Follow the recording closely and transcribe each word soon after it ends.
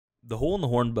The hole in the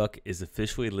hornbuck is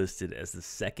officially listed as the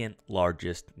second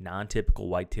largest non-typical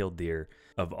white-tailed deer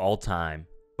of all time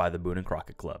by the Boone and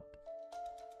Crockett Club.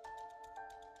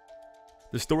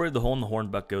 The story of the hole in the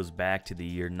hornbuck goes back to the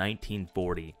year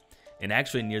 1940 and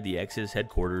actually near the Exodus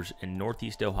headquarters in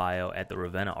northeast Ohio at the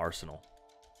Ravenna arsenal.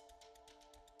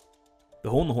 The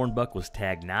hole in the hornbuck was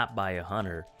tagged not by a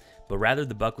hunter, but rather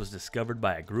the buck was discovered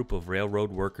by a group of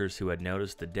railroad workers who had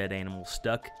noticed the dead animal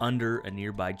stuck under a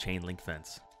nearby chain link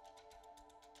fence.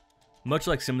 Much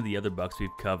like some of the other bucks we've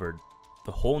covered,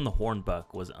 the hole in the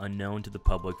hornbuck was unknown to the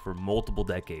public for multiple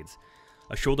decades.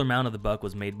 A shoulder mount of the buck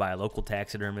was made by a local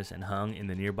taxidermist and hung in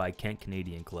the nearby Kent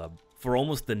Canadian Club. For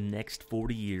almost the next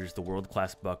 40 years, the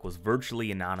world-class buck was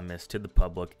virtually anonymous to the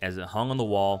public as it hung on the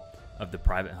wall of the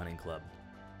private hunting club.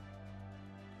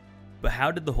 But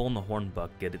how did the hole in the hornbuck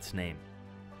get its name?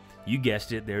 You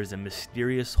guessed it, there is a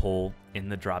mysterious hole in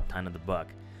the drop tine of the buck.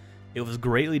 It was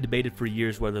greatly debated for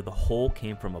years whether the hole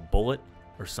came from a bullet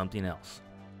or something else.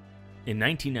 In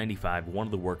 1995, one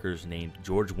of the workers named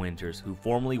George Winters, who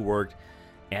formerly worked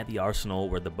at the arsenal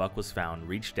where the buck was found,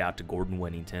 reached out to Gordon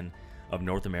Winnington of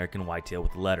North American Whitetail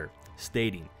with a letter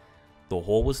stating the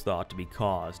hole was thought to be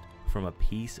caused from a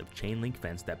piece of chain link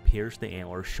fence that pierced the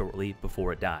antler shortly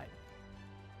before it died.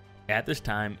 At this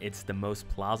time, it's the most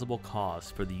plausible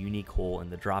cause for the unique hole in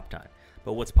the drop tine.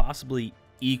 But what's possibly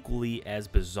equally as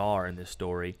bizarre in this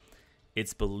story,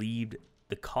 it's believed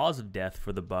the cause of death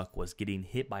for the buck was getting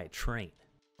hit by a train.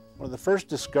 One of the first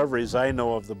discoveries I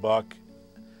know of the buck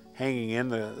hanging in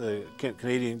the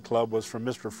Canadian Club was from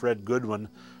Mr. Fred Goodwin,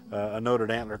 a noted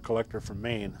antler collector from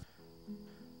Maine.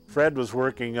 Fred was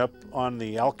working up on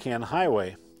the Alcan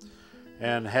Highway,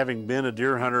 and having been a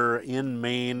deer hunter in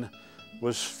Maine,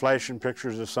 was flashing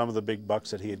pictures of some of the big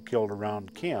bucks that he had killed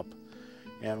around camp.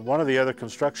 And one of the other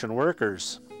construction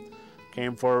workers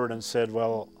came forward and said,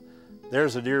 well,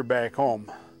 there's a deer back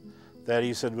home that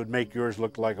he said would make yours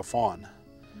look like a fawn.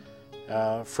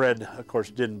 Fred, of course,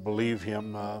 didn't believe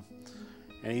him,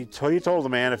 and he told the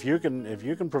man, if you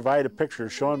can provide a picture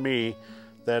showing me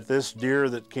that this deer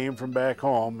that came from back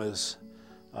home is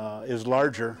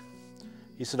larger,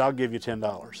 he said, I'll give you $10.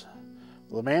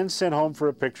 Well, the man sent home for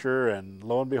a picture, and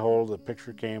lo and behold, the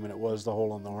picture came, and it was the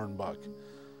hole in the hornbuck.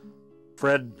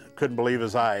 Fred couldn't believe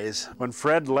his eyes. When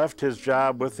Fred left his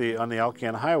job on the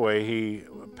Alcan Highway, he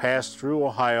passed through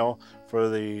Ohio for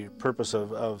the purpose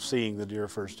of seeing the deer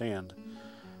firsthand.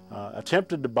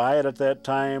 Attempted to buy it at that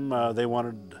time. They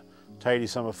wanted a tidy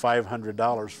sum of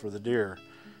 $500 for the deer.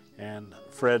 And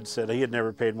Fred said he had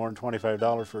never paid more than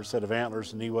 $25 for a set of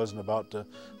antlers, and he wasn't about to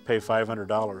pay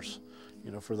 $500,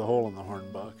 for the hole in the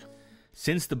hornbuck.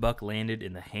 Since the buck landed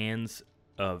in the hands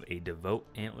of a devout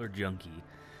antler junkie,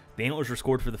 the antlers were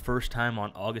scored for the first time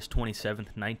on August 27,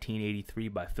 1983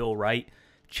 by Phil Wright,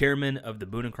 chairman of the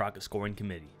Boone and Crockett Scoring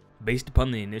Committee. Based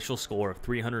upon the initial score of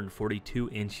 342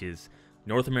 inches,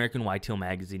 North American Whitetail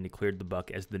magazine declared the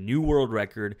buck as the new world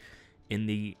record in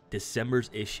the December's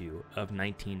issue of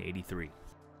 1983.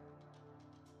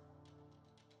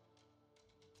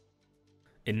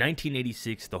 In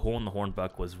 1986, the hole in the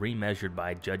hornbuck was remeasured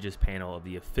by a judges panel of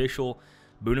the official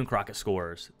Boone and Crockett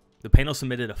scorers. The panel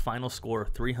submitted a final score of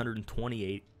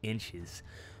 328 inches,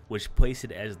 which placed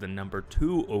it as the number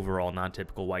 2 overall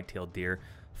non-typical white-tailed deer,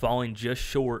 falling just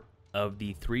short of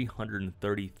the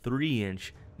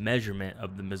 333-inch measurement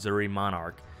of the Missouri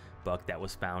Monarch buck that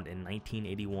was found in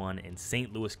 1981 in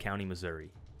St. Louis County,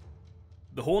 Missouri.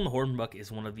 The hole in the hornbuck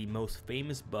is one of the most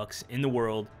famous bucks in the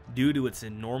world due to its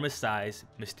enormous size,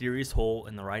 mysterious hole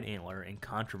in the right antler, and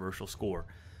controversial score.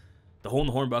 The hole in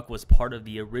the hornbuck was part of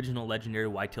the original Legendary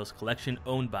Whitetails collection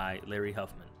owned by Larry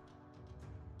Huffman.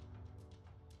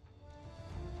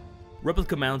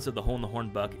 Replica mounts of the hole in the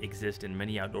hornbuck exist in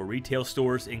many outdoor retail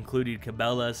stores, including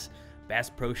Cabela's, Bass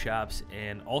Pro Shops,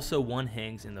 and also one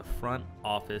hangs in the front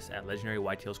office at Legendary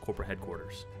Whitetails corporate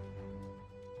headquarters.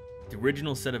 The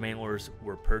original set of antlers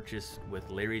were purchased with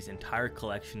Larry's entire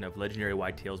collection of Legendary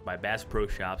Whitetails by Bass Pro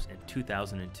Shops in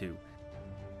 2002.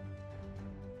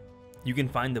 You can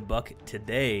find the buck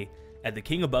today at the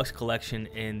King of Bucks collection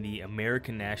in the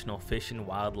American National Fish and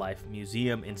Wildlife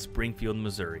Museum in Springfield,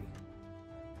 Missouri.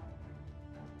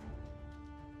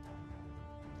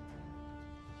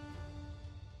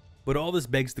 But all this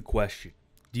begs the question,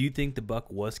 do you think the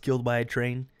buck was killed by a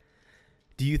train?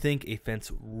 Do you think a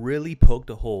fence really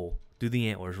poked a hole through the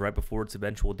antlers right before its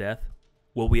eventual death?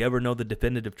 Will we ever know the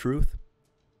definitive truth?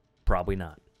 Probably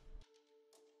not.